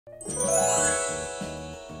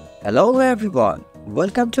Hello everyone,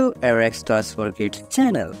 welcome to RX Toys for Kids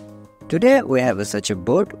channel. Today we have such a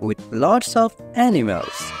board with lots of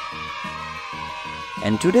animals.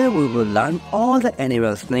 And today we will learn all the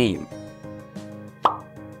animals' name.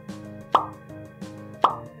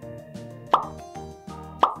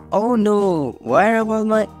 Oh no, where have all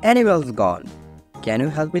my animals gone? Can you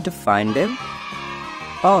help me to find them?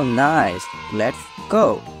 Oh nice, let's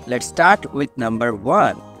go. Let's start with number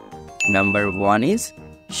 1. Number 1 is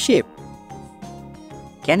sheep.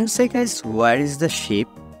 Can you say guys, where is the sheep?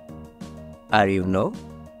 Are you know?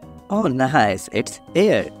 Oh nice, it's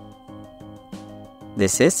here.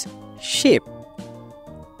 This is sheep.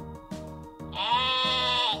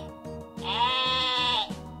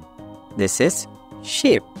 This is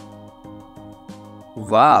sheep.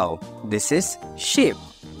 Wow, this is sheep.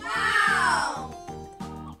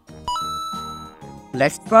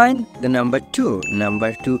 Let's find the number 2.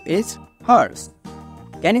 Number 2 is horse.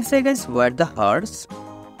 Can you say guys, where the horse?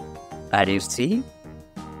 Are you see?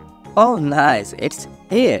 Oh nice, it's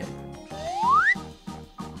here.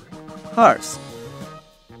 Horse.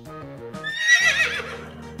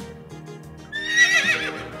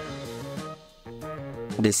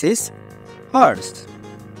 This is horse.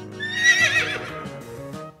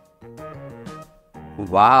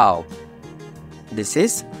 Wow. This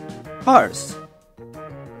is horse.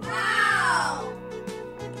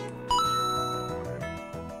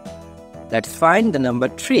 Let's find the number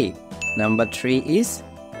 3. Number 3 is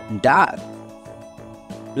duck.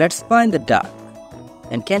 Let's find the duck.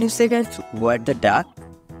 And can you say guys, what the duck?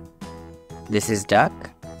 This is duck.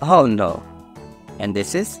 Oh no. And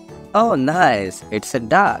this is, oh nice, it's a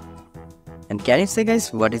duck. And can you say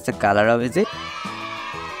guys, what is the color of it?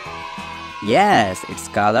 Yes, its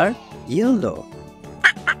color yellow.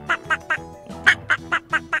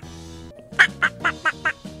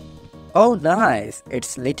 Oh nice,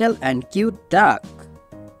 it's little and cute duck.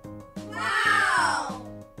 Wow.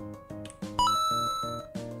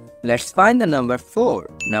 Let's find the number 4.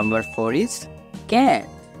 Number 4 is cat.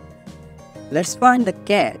 Let's find the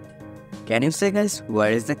cat. Can you say guys,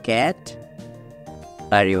 where is the cat?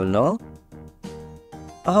 Are you know?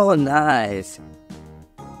 Oh nice.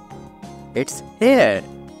 It's here.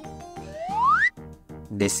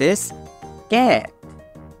 This is cat.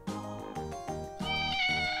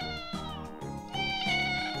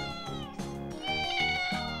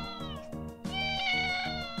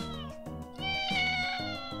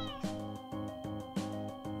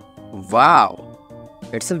 Wow,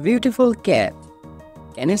 it's a beautiful cat.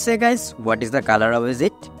 Can you say guys, what is the color of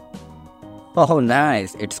it? Oh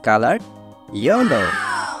nice, it's colored yellow.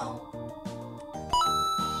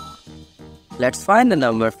 Let's find the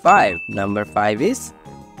number 5. Number 5 is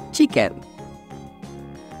chicken.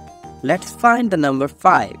 Let's find the number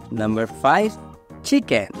 5. Number 5,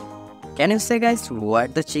 chicken. Can you say guys,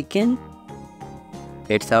 what the chicken?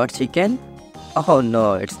 It's our chicken? Oh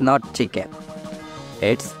no, it's not chicken.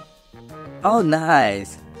 It's, oh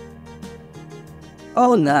nice.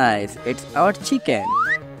 Oh nice, it's our chicken.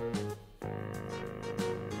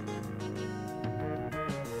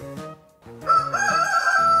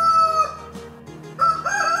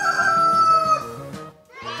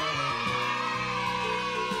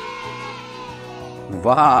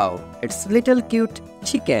 Wow, it's little cute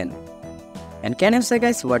chicken. And can you say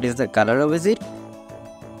guys, what is the color of it?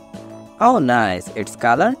 Oh nice, it's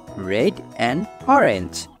color red and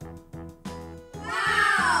orange.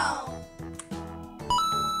 Wow.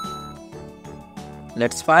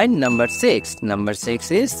 Let's find number 6. Number 6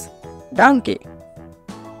 is donkey.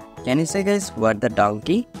 Can you say guys, what the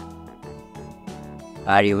donkey?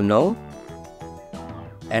 Are you know?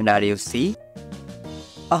 And are you see?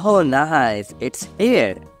 Oh nice, it's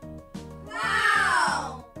here.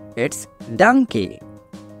 Wow. It's donkey.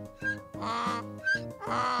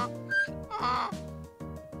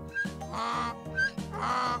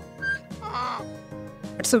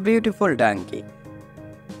 It's a beautiful donkey.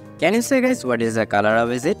 Can you say guys, what is the color of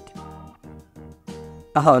it?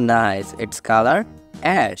 Oh nice, it's color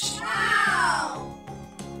ash. Wow.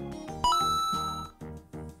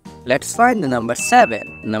 Let's find the number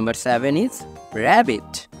 7. Number 7 is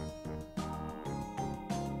rabbit.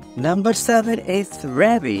 Number 7 is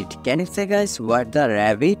rabbit. Can you say guys, what the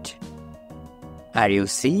rabbit? Are you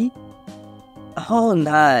see? Oh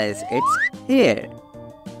nice, it's here.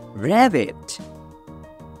 Rabbit.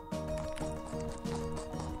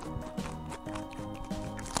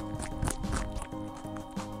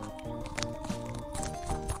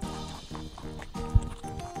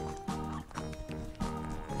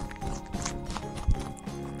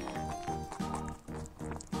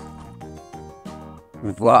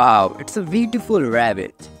 Wow, it's a beautiful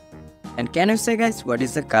rabbit. And can you say guys, what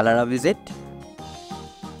is the color of it?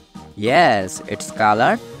 Yes, it's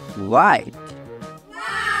color white.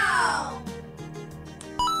 Wow!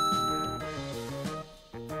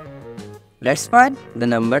 Let's find the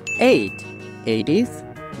number 8. 8 is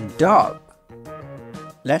dog.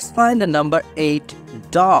 Let's find the number 8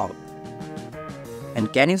 dog.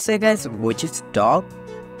 And can you say guys, which is dog?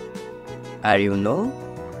 Are you know?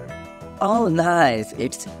 Oh nice,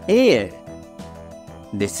 it's here.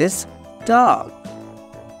 This is dog.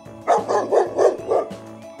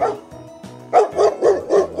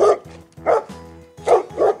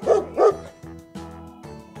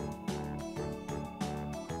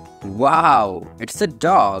 Wow, it's a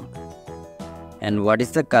dog. And what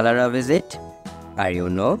is the color of it? Are you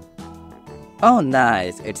know? Oh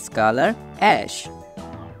nice, it's color ash.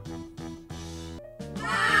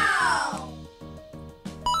 Wow!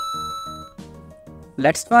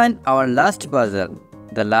 Let's find our last puzzle.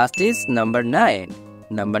 The last is number 9.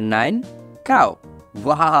 Number 9, cow.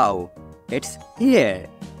 Wow, it's here.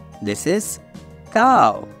 This is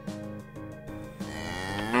cow.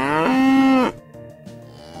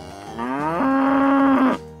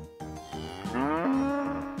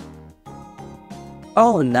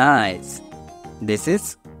 Oh nice. This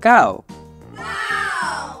is cow.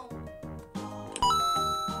 Wow!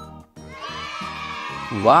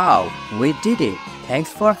 Wow, we did it. Thanks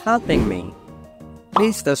for helping me.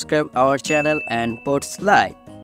 Please subscribe our channel and post like.